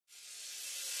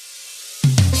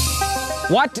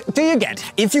What do you get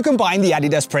if you combine the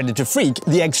Adidas Predator Freak,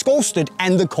 the X-Ghosted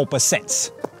and the Copa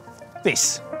Sense?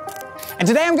 This. And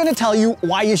today I'm gonna tell you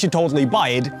why you should totally buy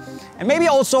it, and maybe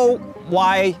also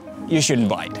why you shouldn't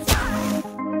buy it.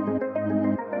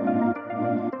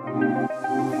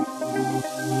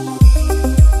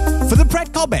 For the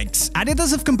PredCopX,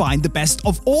 Adidas have combined the best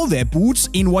of all their boots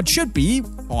in what should be,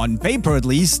 on paper at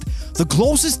least, the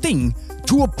closest thing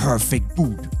to a perfect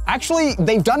boot. Actually,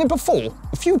 they've done it before,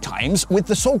 a few times, with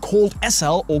the so-called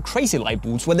SL or Crazy Light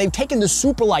boots, where they've taken the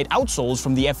super light outsoles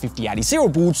from the F50 Adi Zero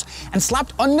boots and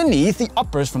slapped underneath the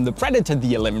uppers from the Predator,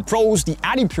 the 11 Pros, the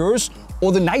Adi Pures,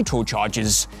 or the Nitro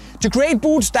Charges, to create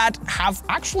boots that have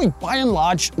actually, by and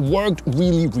large, worked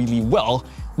really well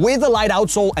with the light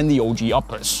outsole and the OG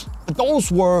uppers. But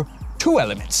those were two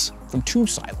elements from two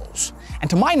silos. And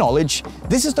to my knowledge,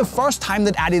 this is the first time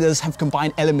that Adidas have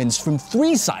combined elements from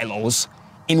 3 silos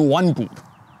in one boot.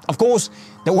 Of course,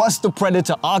 there was the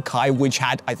Predator Archive, which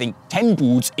had, I think, 10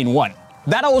 boots in one.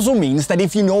 That also means that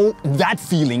if you know that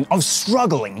feeling of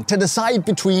struggling to decide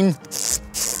between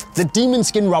the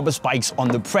Demonskin rubber spikes on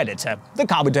the Predator, the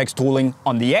Carbitex tooling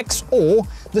on the X, or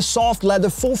the soft leather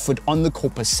forefoot on the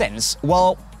Copa Sense,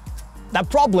 well, that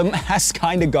problem has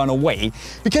kinda gone away,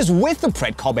 because with the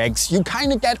PredCopX, you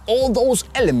kinda get all those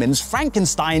elements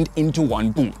Frankensteined into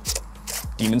one boot.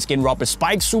 Demonskin rubber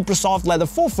spikes, super soft leather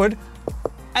forefoot,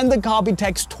 and the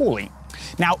Carbitex tooling.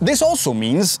 Now, this also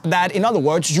means that, in other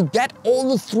words, you get all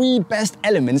the 3 best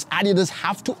elements Adidas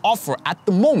have to offer at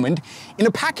the moment in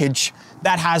a package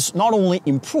that has not only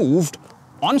improved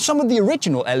on some of the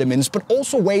original elements, but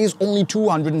also weighs only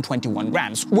 221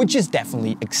 grams, which is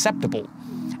definitely acceptable.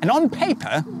 And on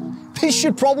paper, this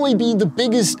should probably be the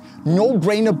biggest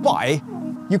no-brainer buy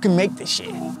you can make this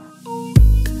year.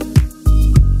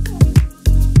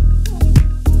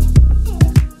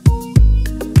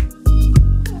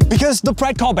 Because the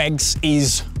PredCopX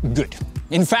is good.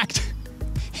 In fact,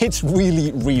 it's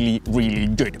really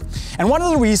good. And one of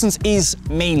the reasons is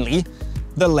mainly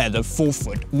the leather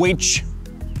forefoot, which,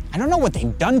 I don't know what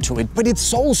they've done to it, but it's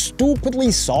so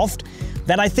stupidly soft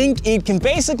that I think it can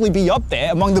basically be up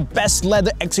there among the best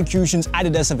leather executions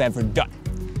Adidas have ever done.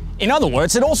 In other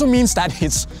words, it also means that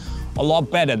it's a lot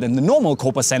better than the normal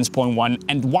Copa Sense 0.1,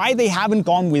 and why they haven't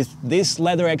gone with this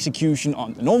leather execution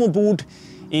on the normal boot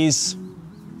is,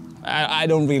 I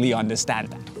don't really understand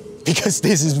that, because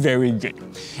this is very good.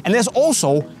 And there's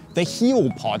also the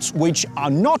heel pods, which are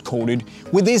not coated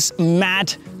with this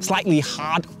matte, slightly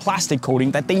hard plastic coating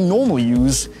that they normally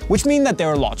use, which means that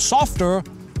they're a lot softer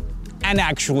and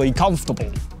actually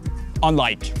comfortable,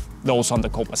 unlike those on the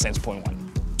Copa Sense 0.1.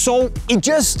 So it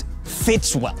just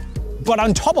fits well. But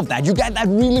on top of that, you get that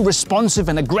really responsive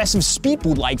and aggressive speed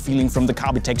boot-like feeling from the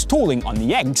Carbitex tooling on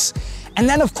the X. And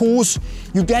then, of course,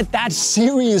 you get that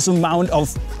serious amount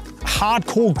of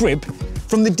hardcore grip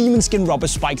from the Demonskin rubber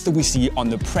spikes that we see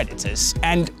on the Predators.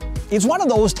 And it's one of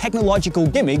those technological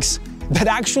gimmicks that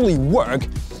actually work,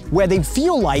 where they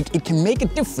feel like it can make a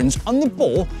difference on the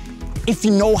ball if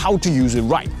you know how to use it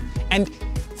right. And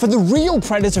for the real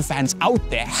Predator fans out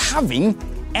there, having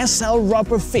SL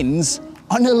rubber fins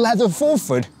on a leather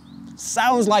forefoot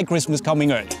sounds like Christmas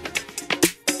coming early.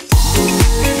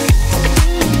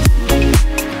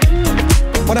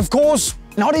 But of course,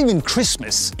 not even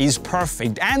Christmas is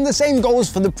perfect, and the same goes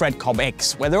for the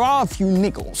PredCopX, where there are a few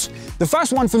niggles. The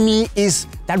first one for me is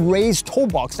that raised toe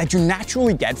box that you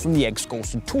naturally get from the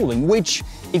X-Ghosted tooling, which,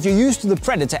 if you're used to the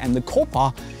Predator and the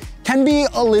Copa, can be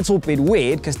a little bit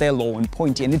weird because they're low and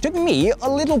pointy, and it took me a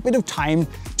little bit of time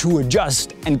to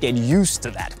adjust and get used to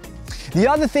that. The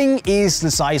other thing is the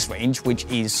size range, which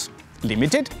is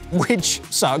limited, which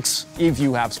sucks if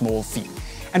you have small feet.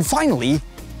 And finally,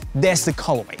 there's the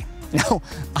colorway. Now,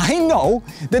 I know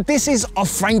that this is a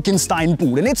Frankenstein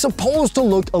boot and it's supposed to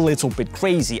look a little bit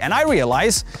crazy, and I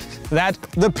realize that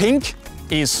the pink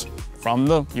is from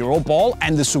the Euroball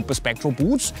and the Super Spectral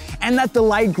boots, and that the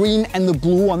light green and the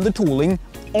blue on the tooling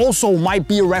also might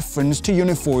be a reference to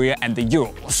Unisport and the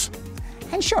Euros.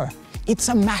 And sure, it's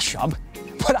a mashup,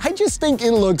 but I just think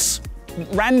it looks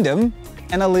random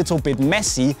and a little bit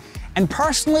messy, and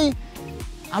personally,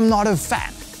 I'm not a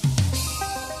fan.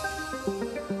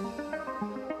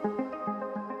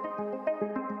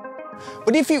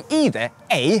 But if you either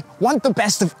A, want the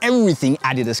best of everything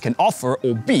Adidas can offer,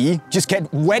 or B, just get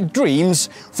wet dreams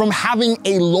from having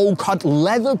a low-cut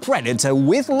leather Predator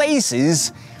with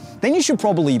laces, then you should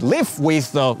probably live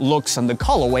with the looks and the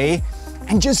colorway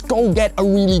and just go get a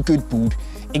really good boot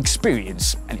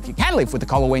experience. And if you can live with the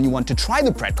colorway and you want to try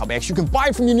the PredCopX, you can buy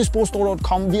it from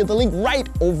unisportstore.com via the link right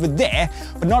over there,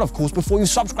 but not of course before you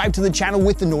subscribe to the channel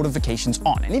with the notifications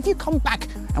on. And if you come back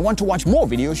and want to watch more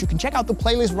videos, you can check out the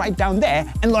playlist right down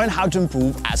there and learn how to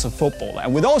improve as a footballer.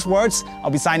 And with those words,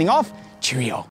 I'll be signing off. Cheerio.